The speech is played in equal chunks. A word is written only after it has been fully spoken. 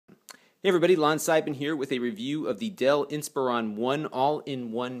Hey everybody, Lon.TV here with a review of the Dell Inspiron 1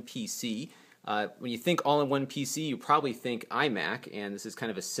 all-in-one PC. When you think all-in-one PC, you probably think iMac, and this is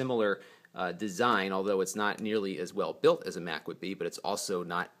kind of a similar design, although it's not nearly as well built as a Mac would be, but it's also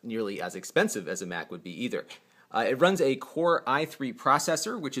not nearly as expensive as a Mac would be either. It runs a Core i3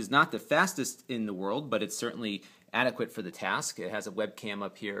 processor, which is not the fastest in the world, but it's certainly adequate for the task. It has a webcam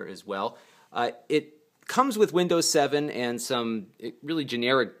up here as well. It comes with Windows 7 and some really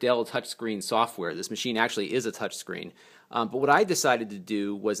generic Dell touchscreen software. This machine actually is a touchscreen. But what I decided to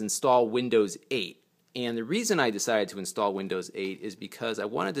do was install Windows 8. And the reason I decided to install Windows 8 is because I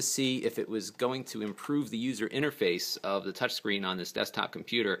wanted to see if it was going to improve the user interface of the touchscreen on this desktop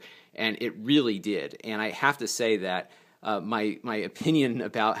computer, and it really did. And I have to say that my opinion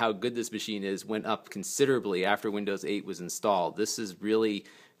about how good this machine is went up considerably after Windows 8 was installed. This is really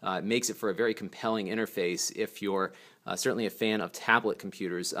makes it for a very compelling interface if you're certainly a fan of tablet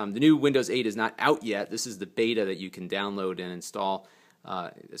computers. The new Windows 8 is not out yet. This is the beta that you can download and install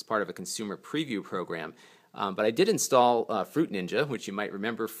as part of a consumer preview program. But I did install Fruit Ninja, which you might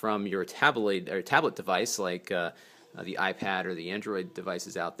remember from your tablet device like the iPad or the Android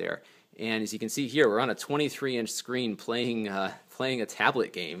devices out there. And as you can see here, we're on a 23-inch screen playing a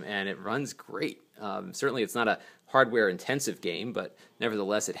tablet game, and it runs great. Certainly it's not a hardware-intensive game, but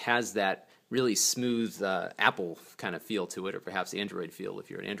nevertheless it has that really smooth Apple kind of feel to it, or perhaps Android feel if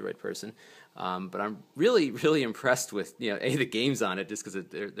you're an Android person. But I'm really impressed with the games on it, just because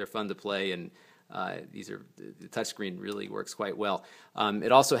they're fun to play, and the touchscreen really works quite well.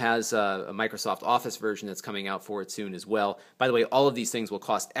 It also has a Microsoft Office version that's coming out for it soon as well. By the way, all of these things will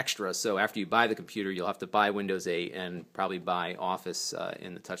cost extra, so after you buy the computer, you'll have to buy Windows 8 and probably buy Office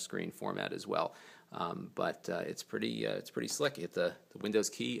in the touchscreen format as well. But it's pretty slick. You hit the Windows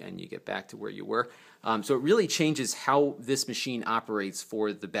key and you get back to where you were. So it really changes how this machine operates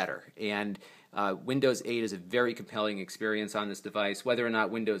for the better. And Windows 8 is a very compelling experience on this device. Whether or not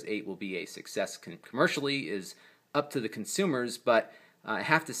Windows 8 will be a success commercially is up to the consumers, but I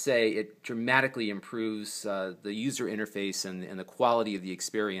have to say it dramatically improves the user interface and the quality of the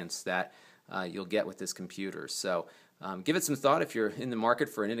experience that you'll get with this computer. So give it some thought if you're in the market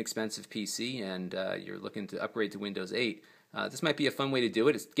for an inexpensive PC and you're looking to upgrade to Windows 8. This might be a fun way to do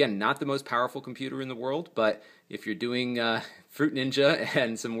it. It's, again, not the most powerful computer in the world, but if you're doing Fruit Ninja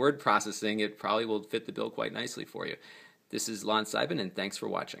and some word processing, it probably will fit the bill quite nicely for you. This is Lon.TV, and thanks for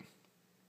watching.